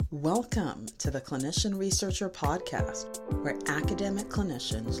Welcome to the Clinician Researcher Podcast, where academic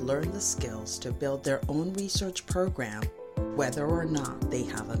clinicians learn the skills to build their own research program, whether or not they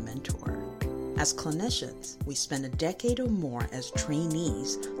have a mentor. As clinicians, we spend a decade or more as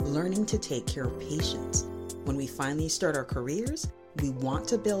trainees learning to take care of patients. When we finally start our careers, we want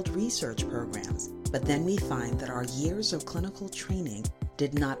to build research programs, but then we find that our years of clinical training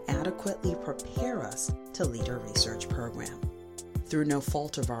did not adequately prepare us to lead a research program. Through no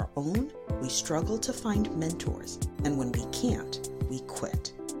fault of our own, we struggle to find mentors, and when we can't, we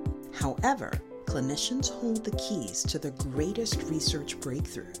quit. However, clinicians hold the keys to the greatest research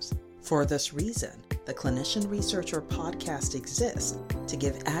breakthroughs. For this reason, the Clinician Researcher Podcast exists to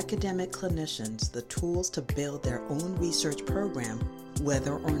give academic clinicians the tools to build their own research program,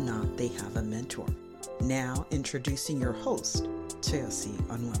 whether or not they have a mentor. Now, introducing your host, Teosi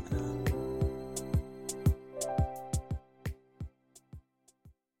Onwemina.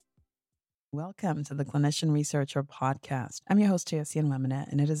 Welcome to the Clinician Researcher Podcast. I'm your host, Teosi Onwemina,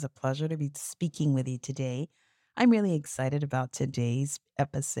 and it is a pleasure to be speaking with you today. I'm really excited about today's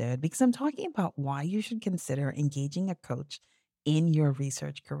episode because I'm talking about why you should consider engaging a coach in your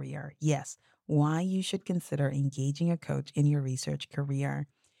research career. Yes, why you should consider engaging a coach in your research career.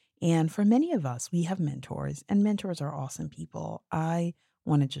 And for many of us, we have mentors, and mentors are awesome people. I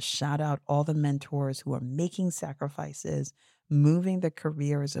want to just shout out all the mentors who are making sacrifices, moving the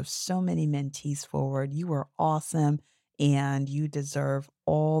careers of so many mentees forward. You are awesome, and you deserve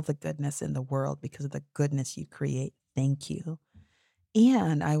all the goodness in the world because of the goodness you create. Thank you.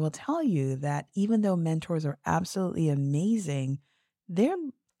 And I will tell you that even though mentors are absolutely amazing, they're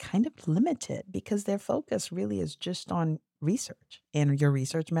kind of limited because their focus really is just on research and your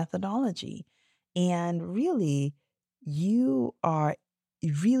research methodology. And really, you are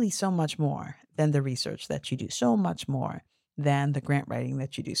really so much more than the research that you do, so much more than the grant writing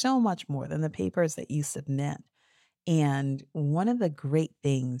that you do, so much more than the papers that you submit. And one of the great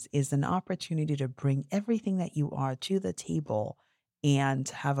things is an opportunity to bring everything that you are to the table and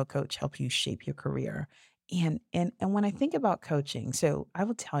to have a coach help you shape your career. And when I think about coaching, so I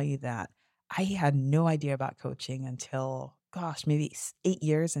will tell you that I had no idea about coaching until, maybe 8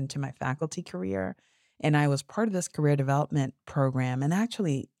 years into my faculty career. And I was part of this career development program. And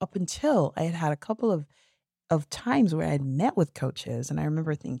actually, up until I had had a couple of times where I had met with coaches, and I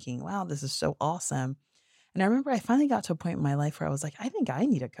remember thinking, wow, this is so awesome. And I remember I finally got to a point in my life where I was like, I think I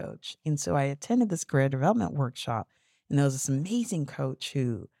need a coach. And so I attended this career development workshop, and there was this amazing coach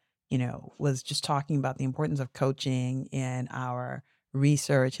who, was just talking about the importance of coaching in our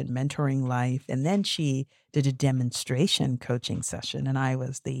research and mentoring life. And then she did a demonstration coaching session, and I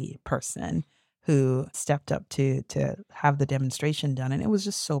was the person who stepped up to have the demonstration done. And it was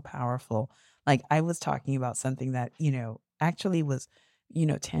just so powerful. Like, I was talking about something that, actually was,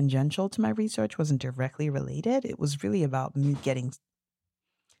 tangential to my research, wasn't directly related. It was really about me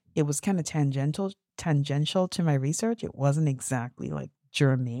it was kind of tangential to my research. It wasn't exactly like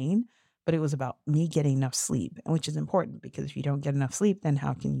germane, but it was about me getting enough sleep, which is important because if you don't get enough sleep, then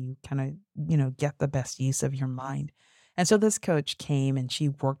how can you kind of, get the best use of your mind? And so this coach came and she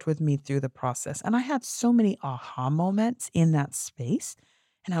worked with me through the process. And I had so many aha moments in that space.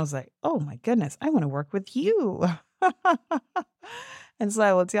 And I was like, oh my goodness, I want to work with you. And so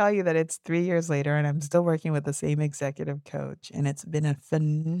I will tell you that it's 3 years later and I'm still working with the same executive coach. And it's been a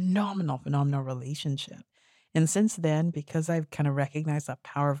phenomenal relationship. And since then, because I've kind of recognized the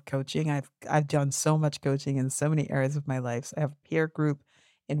power of coaching, I've done so much coaching in so many areas of my life. So I have a peer group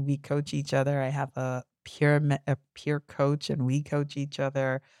and we coach each other. I have a peer coach and we coach each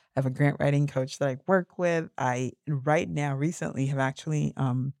other. I have a grant writing coach that I work with. I right now recently have actually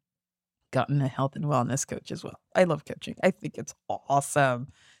gotten a health and wellness coach as well. I love coaching. I think it's awesome.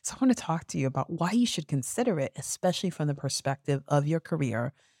 So I want to talk to you about why you should consider it, especially from the perspective of your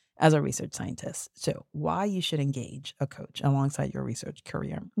career as a research scientist. So why you should engage a coach alongside your research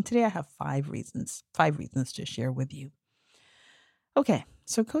career. And today I have 5 reasons to share with you. Okay,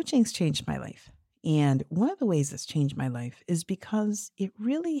 so coaching's changed my life. And one of the ways it's changed my life is because it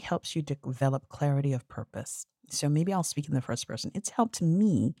really helps you develop clarity of purpose. So maybe I'll speak in the first person. It's helped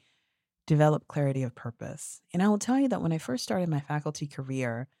me develop clarity of purpose. And I will tell you that when I first started my faculty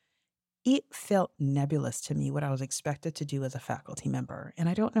career, it felt nebulous to me what I was expected to do as a faculty member. And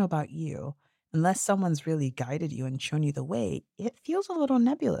I don't know about you, unless someone's really guided you and shown you the way, it feels a little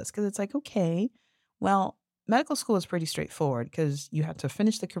nebulous because it's like, okay, well, medical school is pretty straightforward because you had to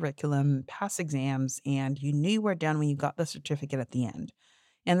finish the curriculum, pass exams, and you knew you were done when you got the certificate at the end.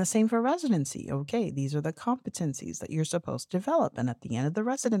 And the same for residency. Okay, these are the competencies that you're supposed to develop. And at the end of the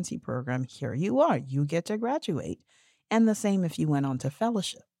residency program, here you are. You get to graduate. And the same if you went on to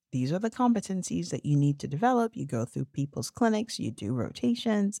fellowship. these are the competencies that you need to develop. You go through people's clinics, you do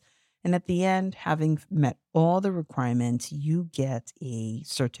rotations. And at the end, having met all the requirements, you get a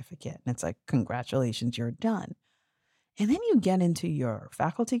certificate. And it's like, congratulations, you're done. And then you get into your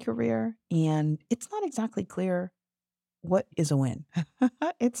faculty career, and it's not exactly clear what is a win.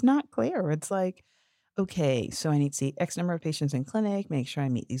 It's not clear. It's like, okay, so I need to see X number of patients in clinic, make sure I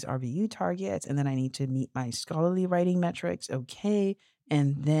meet these RVU targets, and then I need to meet my scholarly writing metrics. Okay.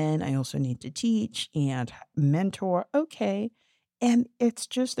 And then I also need to teach and mentor. Okay. And it's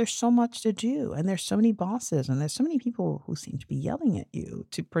just, there's so much to do. And there's so many bosses, and there's so many people who seem to be yelling at you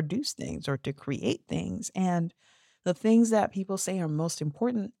to produce things or to create things. And the things that people say are most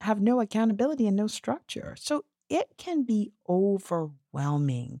important have no accountability and no structure. So it can be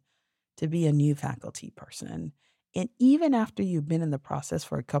overwhelming to be a new faculty person. And even after you've been in the process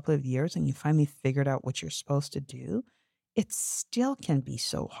for a couple of years and you finally figured out what you're supposed to do, it still can be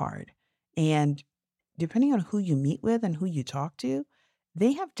so hard. And depending on who you meet with and who you talk to,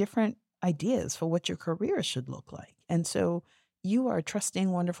 they have different ideas for what your career should look like. And so you are a trusting,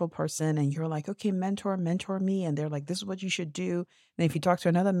 wonderful person, and you're like, okay, mentor me. And they're like, this is what you should do. And if you talk to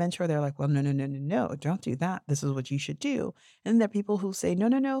another mentor, they're like, well, no, don't do that. This is what you should do. And there are people who say,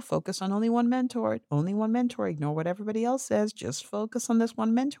 no, focus on only one mentor, ignore what everybody else says, just focus on this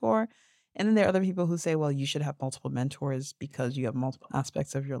one mentor. And then there are other people who say, well, you should have multiple mentors because you have multiple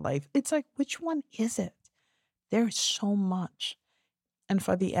aspects of your life. It's like, which one is it? There's so much. And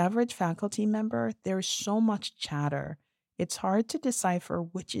for the average faculty member, there's so much chatter. It's hard to decipher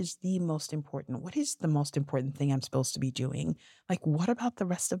which is the most important. What is the most important thing I'm supposed to be doing? Like, what about the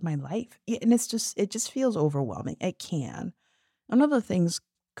rest of my life? And it just feels overwhelming. It can. One of the things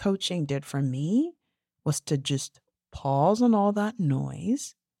coaching did for me was to just pause on all that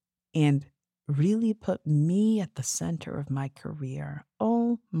noise and really put me at the center of my career.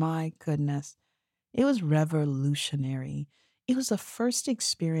 Oh my goodness. It was revolutionary. It was the first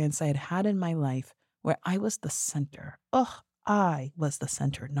experience I had had in my life where I was the center. Ugh, I was the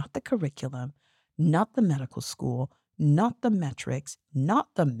center, not the curriculum, not the medical school, not the metrics, not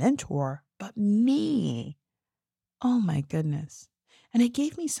the mentor, but me. Oh my goodness. And it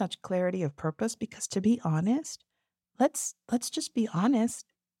gave me such clarity of purpose because, to be honest, let's just be honest.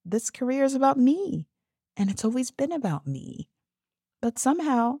 This career is about me, and it's always been about me. But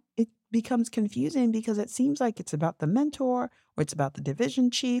somehow it becomes confusing because it seems like it's about the mentor, or it's about the division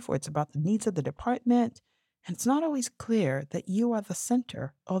chief, or it's about the needs of the department. And it's not always clear that you are the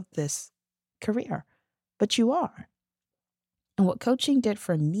center of this career, but you are. And what coaching did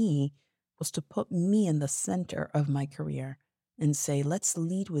for me was to put me in the center of my career and say, let's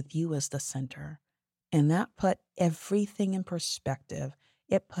lead with you as the center. And that put everything in perspective.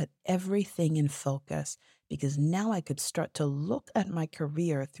 It put everything in focus because now I could start to look at my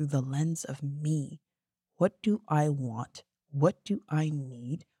career through the lens of me. What do I want? What do I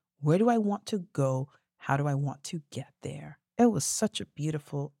need? Where do I want to go? How do I want to get there? It was such a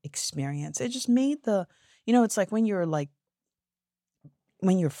beautiful experience. It just made it's like when you're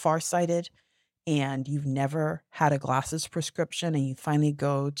farsighted and you've never had a glasses prescription and you finally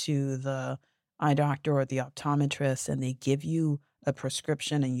go to the eye doctor or the optometrist and they give you a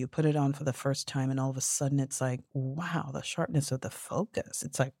prescription and you put it on for the first time and all of a sudden it's like, wow, the sharpness of the focus.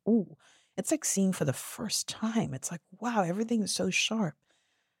 It's like, ooh, it's like seeing for the first time. It's like, wow, everything is so sharp.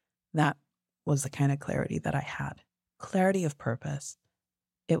 That was the kind of clarity that I had. Clarity of purpose.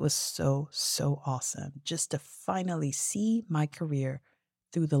 It was so, so awesome just to finally see my career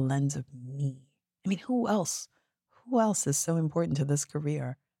through the lens of me. I mean, who else? Who else is so important to this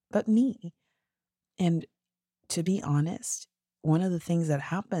career but me? And to be honest, one of the things that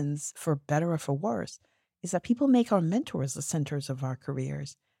happens, for better or for worse, is that people make our mentors the centers of our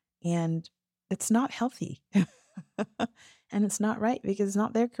careers. And it's not healthy. And it's not right because it's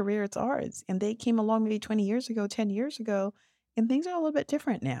not their career, it's ours. And they came along maybe 20 years ago, 10 years ago, and things are a little bit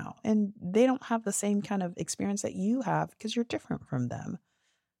different now. And they don't have the same kind of experience that you have because you're different from them.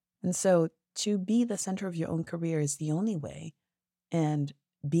 And so to be the center of your own career is the only way. And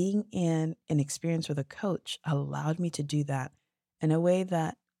being in an experience with a coach allowed me to do that in a way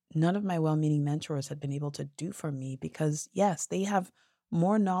that none of my well meaning mentors had been able to do for me because, yes, they have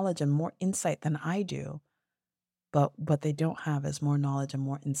more knowledge and more insight than I do. But what they don't have is more knowledge and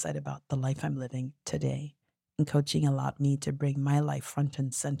more insight about the life I'm living today. And coaching allowed me to bring my life front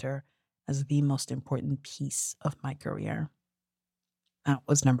and center as the most important piece of my career. That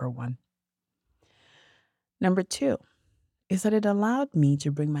was number one. Number two is that it allowed me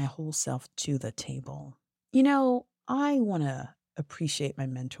to bring my whole self to the table. I want to appreciate my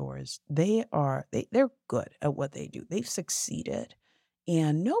mentors. They're good at what they do. They've succeeded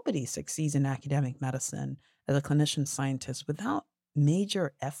And nobody succeeds in academic medicine as a clinician scientist without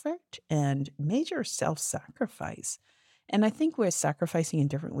major effort and major self sacrifice. And I think we're sacrificing in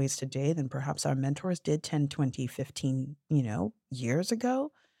different ways today than perhaps our mentors did 10, 20, 15, years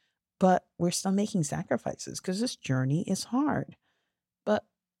ago. But we're still making sacrifices because this journey is hard. But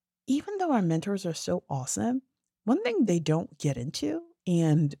even though our mentors are so awesome, one thing they don't get into,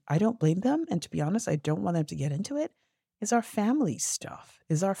 and I don't blame them, and to be honest, I don't want them to get into it, is our family stuff,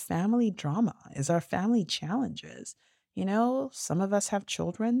 is our family drama, is our family challenges. Some of us have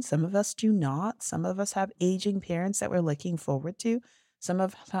children, some of us do not. Some of us have aging parents that we're looking forward to. Some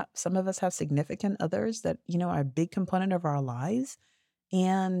of us have significant others that, are a big component of our lives,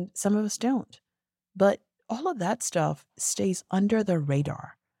 and some of us don't. But all of that stuff stays under the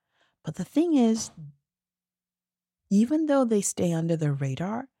radar. But the thing is, even though they stay under the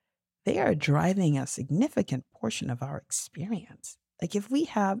radar, they are driving a significant portion of our experience. Like if we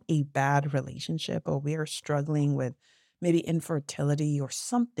have a bad relationship or we are struggling with maybe infertility or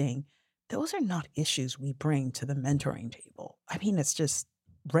something, those are not issues we bring to the mentoring table. I mean, it's just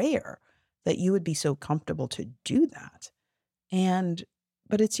rare that you would be so comfortable to do that. And,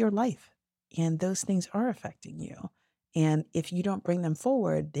 but it's your life and those things are affecting you. And if you don't bring them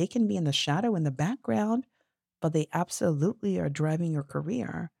forward, they can be in the shadow in the background, but they absolutely are driving your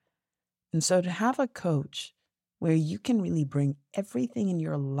career. And so to have a coach where you can really bring everything in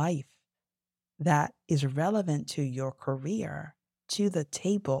your life that is relevant to your career to the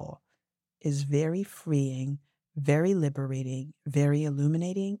table is very freeing, very liberating, very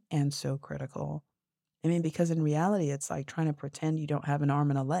illuminating, and so critical. I mean, because in reality, it's like trying to pretend you don't have an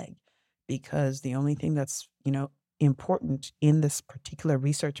arm and a leg because the only thing that's, important in this particular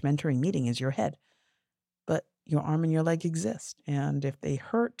research mentoring meeting is your head. But your arm and your leg exist. And if they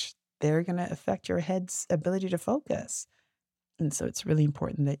hurt, they're going to affect your head's ability to focus. And so it's really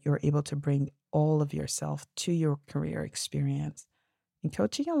important that you're able to bring all of yourself to your career experience. And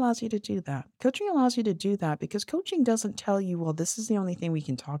coaching allows you to do that. Coaching allows you to do that because coaching doesn't tell you, well, this is the only thing we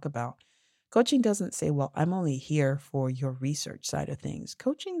can talk about. Coaching doesn't say, well, I'm only here for your research side of things.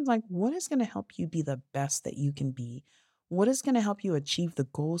 Coaching is like, what is going to help you be the best that you can be? What is going to help you achieve the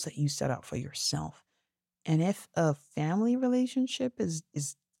goals that you set out for yourself? And if a family relationship is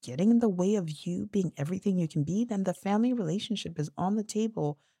getting in the way of you being everything you can be, then the family relationship is on the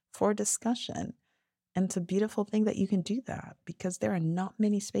table for discussion. And it's a beautiful thing that you can do that because there are not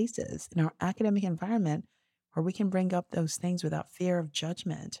many spaces in our academic environment where we can bring up those things without fear of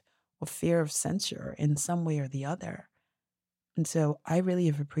judgment or fear of censure in some way or the other. And so I really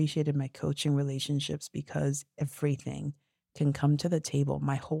have appreciated my coaching relationships because everything can come to the table.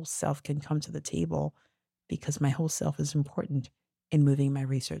 My whole self can come to the table because my whole self is important in moving my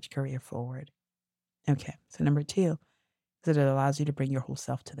research career forward. Okay, so number two is that it allows you to bring your whole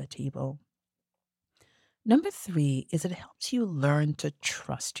self to the table. Number three is it helps you learn to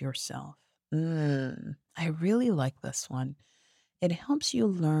trust yourself. I really like this one. It helps you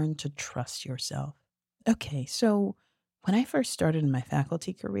learn to trust yourself. Okay, so when I first started in my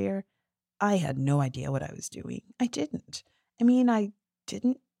faculty career, I had no idea what I was doing. I didn't. I mean, I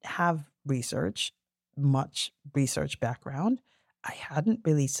didn't have much research background. I hadn't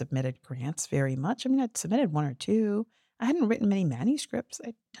really submitted grants very much. I mean, I'd submitted one or two. I hadn't written many manuscripts.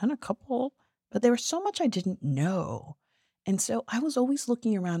 I'd done a couple, but there was so much I didn't know. And so I was always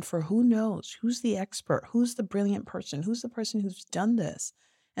looking around for who knows, who's the expert, who's the brilliant person, who's the person who's done this.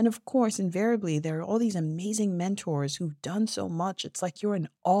 And of course, invariably, there are all these amazing mentors who've done so much. It's like you're in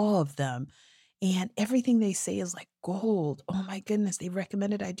awe of them. And everything they say is like gold. Oh my goodness, they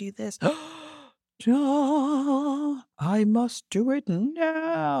recommended I do this. I must do it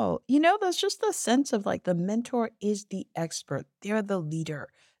now. There's just the sense of like the mentor is the expert, they're the leader,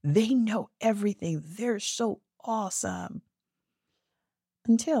 they know everything, they're so awesome.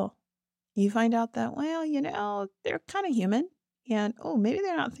 Until you find out that, well, they're kind of human. And oh, maybe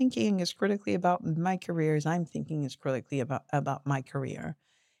they're not thinking as critically about my career as I'm thinking as critically about my career.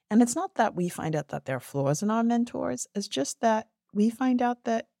 And it's not that we find out that there are flaws in our mentors. It's just that we find out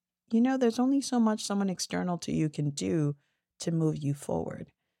that, there's only so much someone external to you can do to move you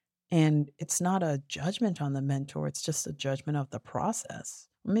forward. And it's not a judgment on the mentor, it's just a judgment of the process.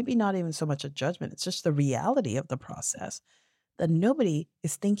 Maybe not even so much a judgment, it's just the reality of the process that nobody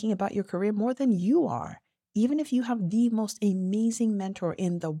is thinking about your career more than you are. Even if you have the most amazing mentor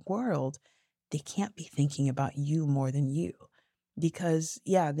in the world, they can't be thinking about you more than you. Because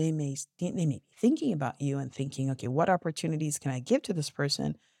yeah, they may be thinking about you and thinking, okay, what opportunities can I give to this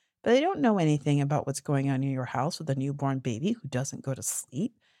person? But they don't know anything about what's going on in your house with a newborn baby who doesn't go to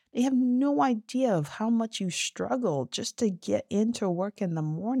sleep. They have no idea of how much you struggle just to get into work in the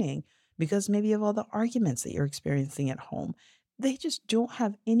morning because maybe of all the arguments that you're experiencing at home. They just don't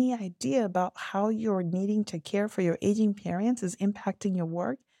have any idea about how you're needing to care for your aging parents is impacting your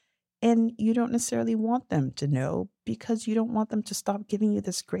work. And you don't necessarily want them to know because you don't want them to stop giving you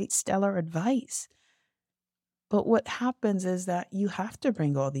this great, stellar advice. But what happens is that you have to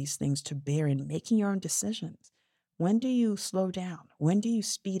bring all these things to bear in making your own decisions. When do you slow down? When do you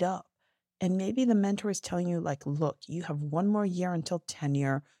speed up? And maybe the mentor is telling you, like, look, you have one more year until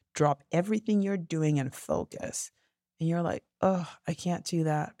tenure, drop everything you're doing and focus. And you're like, oh, I can't do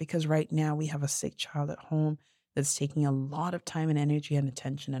that because right now we have a sick child at home that's taking a lot of time and energy and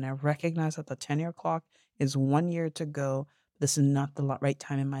attention. And I recognize that the tenure clock is 1 year to go. This is not the right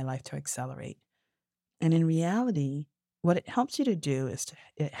time in my life to accelerate. And in reality, what it helps you to do is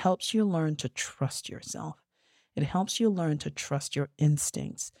it helps you learn to trust yourself. It helps you learn to trust your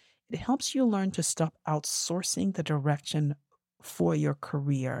instincts. It helps you learn to stop outsourcing the direction for your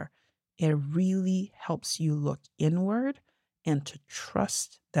career. It really helps you look inward and to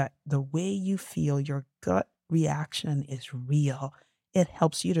trust that the way you feel, your gut reaction is real. It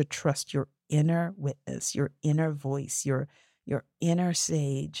helps you to trust your inner witness, your inner voice, your inner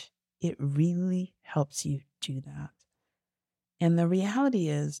sage. It really helps you do that. And the reality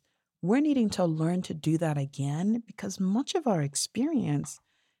is, we're needing to learn to do that again because much of our experience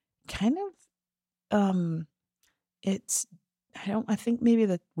kind of, it's, I think maybe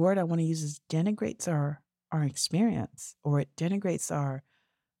the word I want to use is denigrates our experience, or it denigrates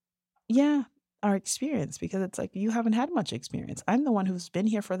yeah, our experience, because it's like you haven't had much experience. I'm the one who's been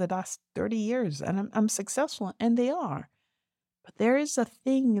here for the last 30 years and I'm successful, and they are. But there is a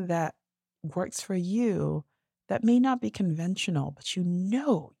thing that works for you that may not be conventional, but you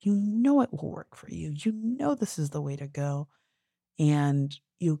know it will work for you. You know this is the way to go. And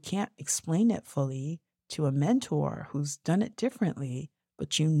you can't explain it fully to a mentor who's done it differently,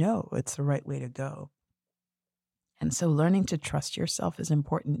 but you know it's the right way to go. And so learning to trust yourself is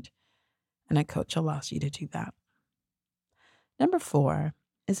important. And a coach allows you to do that. Number 4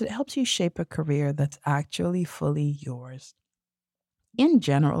 is it helps you shape a career that's actually fully yours. In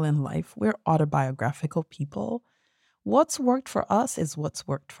general in life, we're autobiographical people. What's worked for us is what's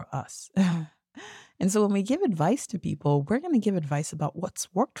worked for us. And so when we give advice to people, we're going to give advice about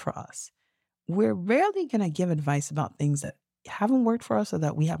what's worked for us. We're rarely going to give advice about things that haven't worked for us or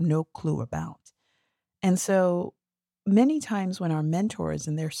that we have no clue about. And so many times when our mentors,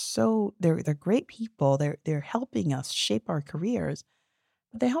 and they're great people, they're helping us shape our careers,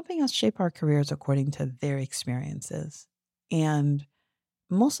 but they're helping us shape our careers according to their experiences. And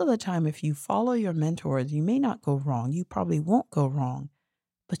most of the time, if you follow your mentors, you may not go wrong. You probably won't go wrong,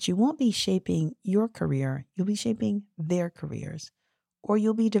 but you won't be shaping your career. You'll be shaping their careers, or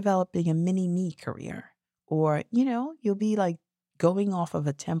you'll be developing a mini me career, or, you'll be like going off of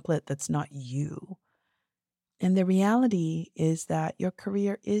a template that's not you. And the reality is that your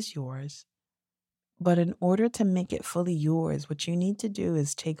career is yours. But in order to make it fully yours, what you need to do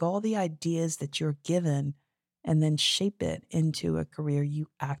is take all the ideas that you're given and then shape it into a career you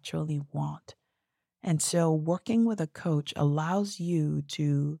actually want. And so working with a coach allows you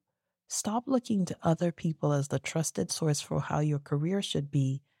to stop looking to other people as the trusted source for how your career should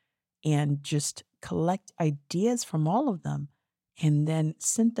be and just collect ideas from all of them and then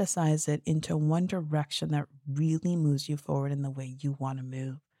synthesize it into one direction that really moves you forward in the way you want to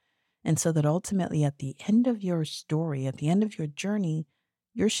move. And so that ultimately, at the end of your story, at the end of your journey,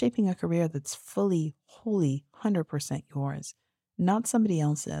 you're shaping a career that's fully, wholly, 100% yours, not somebody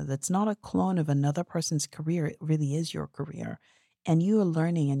else's. It's not a clone of another person's career. It really is your career. And you are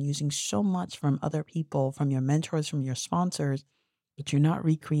learning and using so much from other people, from your mentors, from your sponsors, but you're not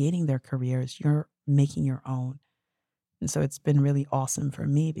recreating their careers. You're making your own. And so it's been really awesome for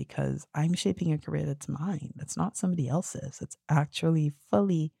me because I'm shaping a career that's mine. That's not somebody else's. It's actually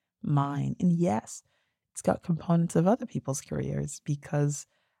fully mine. And yes, it's got components of other people's careers because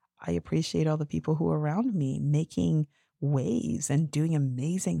I appreciate all the people who are around me making waves and doing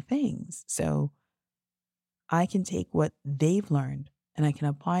amazing things. So I can take what they've learned and I can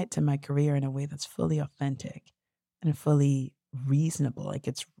apply it to my career in a way that's fully authentic and fully reasonable, like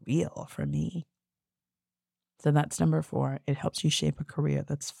it's real for me. So that's number 4. It helps you shape a career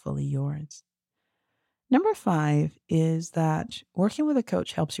that's fully yours. Number 5 is that working with a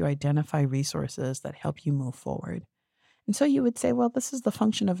coach helps you identify resources that help you move forward. And so you would say, well, this is the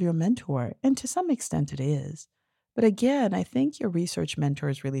function of your mentor. And to some extent it is. But again, I think your research mentor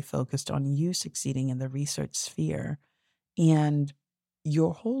is really focused on you succeeding in the research sphere. And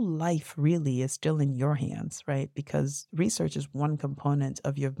your whole life really is still in your hands, right? Because research is one component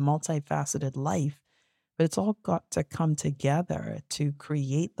of your multifaceted life, but it's all got to come together to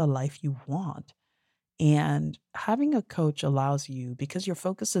create the life you want. And having a coach allows you, because your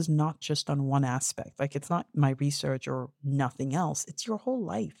focus is not just on one aspect, like it's not my research or nothing else, it's your whole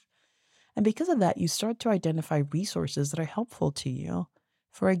life. And because of that, you start to identify resources that are helpful to you.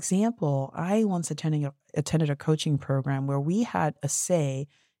 For example, I once attended a coaching program where we had a say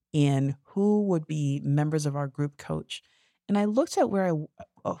in who would be members of our group coach. And I looked at who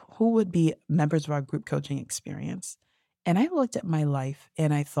would be members of our group coaching experience. And I looked at my life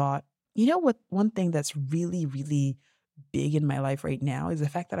and I thought, you know what? One thing that's really, really big in my life right now is the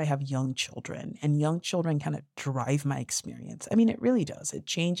fact that I have young children, and young children kind of drive my experience. I mean, it really does. It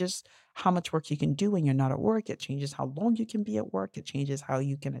changes how much work you can do when you're not at work. It changes how long you can be at work. It changes how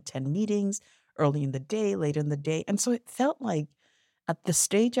you can attend meetings early in the day, late in the day. And so it felt like at the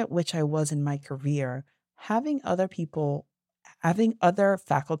stage at which I was in my career, having other people, having other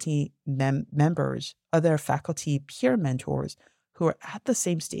faculty members, other faculty peer mentors who are at the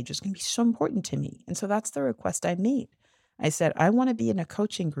same stage is going to be so important to me. And so that's the request I made. I said, I want to be in a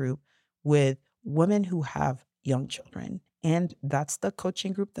coaching group with women who have young children. And that's the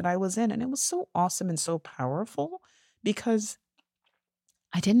coaching group that I was in. And it was so awesome and so powerful because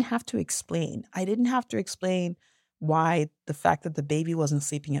I didn't have to explain. I didn't have to explain why the fact that the baby wasn't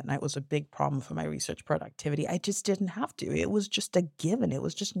sleeping at night was a big problem for my research productivity. I just didn't have to. It was just a given. It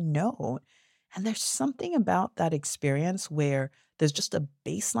was just known. And there's something about that experience where there's just a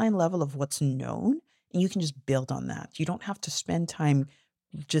baseline level of what's known and you can just build on that. You don't have to spend time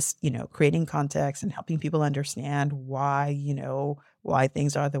just, creating context and helping people understand why, why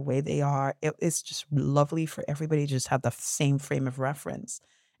things are the way they are. It's just lovely for everybody to just have the same frame of reference.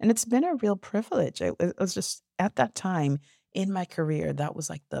 And it's been a real privilege. It was just at that time in my career, that was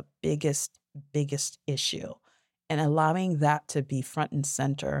like the biggest issue. And allowing that to be front and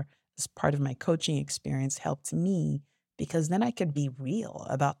center as part of my coaching experience helped me because then I could be real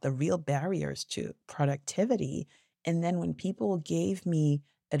about the real barriers to productivity. And then when people gave me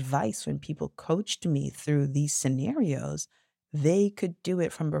advice, when people coached me through these scenarios, they could do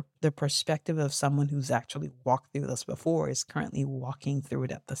it from the perspective of someone who's actually walked through this before, is currently walking through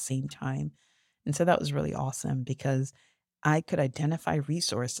it at the same time. And so that was really awesome because I could identify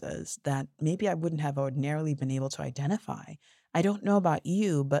resources that maybe I wouldn't have ordinarily been able to identify. I don't know about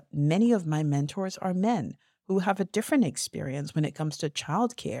you, but many of my mentors are men who have a different experience when it comes to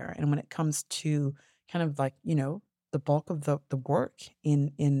childcare and when it comes to kind of like, the bulk of the work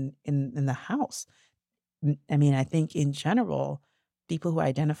in the house. I mean, I think in general, people who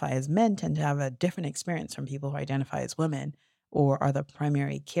identify as men tend to have a different experience from people who identify as women or are the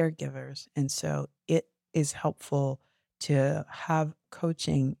primary caregivers. And so it is helpful to have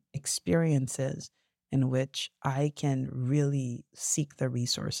coaching experiences in which I can really seek the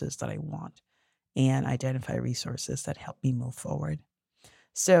resources that I want and identify resources that help me move forward.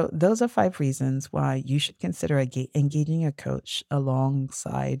 So, those are 5 reasons why you should consider engaging a coach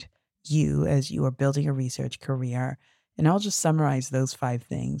alongside you as you are building a research career. And I'll just summarize those 5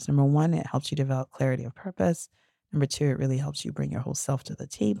 things. Number one, it helps you develop clarity of purpose. Number two, it really helps you bring your whole self to the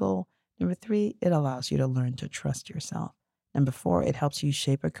table. Number three, it allows you to learn to trust yourself. Number four, it helps you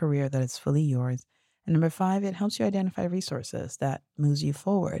shape a career that is fully yours. And number five, it helps you identify resources that moves you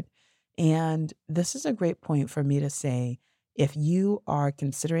forward. And this is a great point for me to say if you are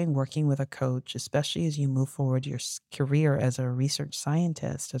considering working with a coach, especially as you move forward your career as a research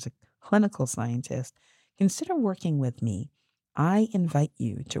scientist, as a clinical scientist, consider working with me. I invite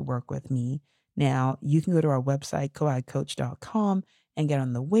you to work with me. Now, you can go to our website, coadcoach.com, and get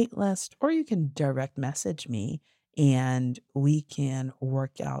on the wait list, or you can direct message me and we can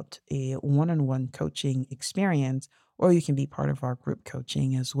work out a one on one coaching experience, or you can be part of our group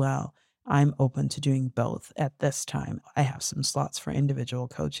coaching as well. I'm open to doing both at this time. I have some slots for individual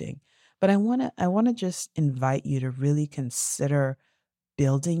coaching, but I want to just invite you to really consider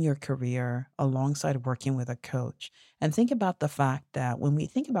building your career alongside working with a coach. And think about the fact that when we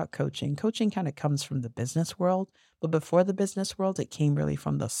think about coaching, coaching kind of comes from the business world, but before the business world, it came really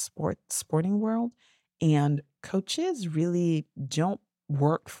from the sporting world. And coaches really don't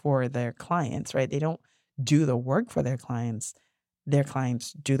work for their clients, right? They don't do the work for their clients. Their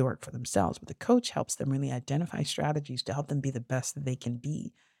clients do the work for themselves, but the coach helps them really identify strategies to help them be the best that they can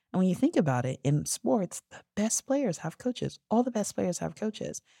be. And when you think about it, in sports, the best players have coaches. All the best players have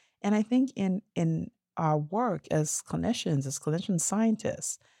coaches. And I think in our work as clinician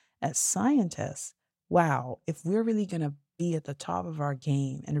scientists, as scientists, wow, if we're really going to be at the top of our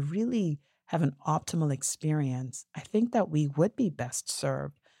game and really have an optimal experience, I think that we would be best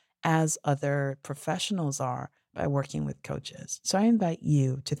served as other professionals are by working with coaches. So I invite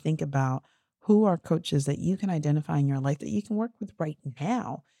you to think about who are coaches that you can identify in your life that you can work with right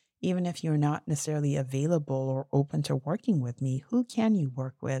now, even if you're not necessarily available or open to working with me. Who can you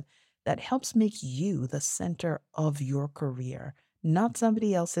work with that helps make you the center of your career, not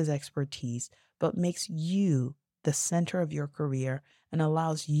somebody else's expertise, but makes you the center of your career and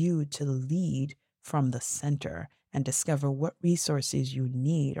allows you to lead from the center and discover what resources you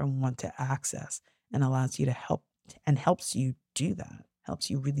need or want to access and allows you to help and helps you do that, helps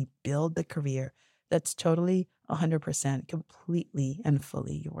you really build the career that's totally 100% completely and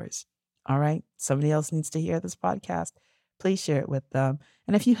fully yours. All right. Somebody else needs to hear this podcast. Please share it with them.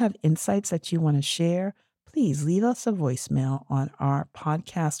 And if you have insights that you want to share, please leave us a voicemail on our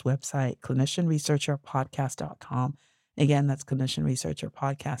podcast website, clinicianresearcherpodcast.com. Again, that's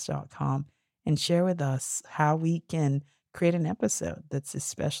clinicianresearcherpodcast.com. And share with us how we can create an episode that's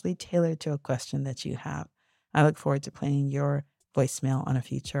especially tailored to a question that you have. I look forward to playing your voicemail on a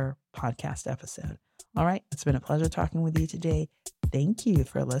future podcast episode. All right. It's been a pleasure talking with you today. Thank you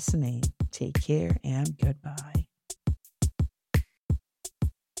for listening. Take care and goodbye.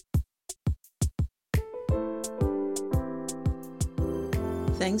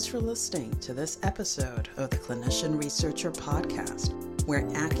 Thanks for listening to this episode of the Clinician Researcher Podcast, where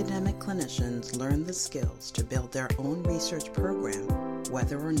academic clinicians learn the skills to build their own research program,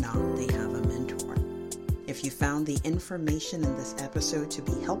 whether or not they have a mentor. If you found the information in this episode to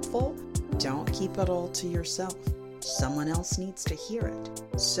be helpful, don't keep it all to yourself. Someone else needs to hear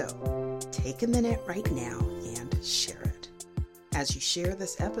it. So take a minute right now and share it. As you share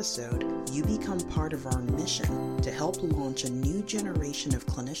this episode, you become part of our mission to help launch a new generation of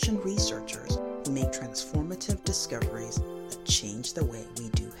clinician researchers who make transformative discoveries that change the way we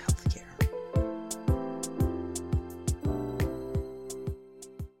do healthcare.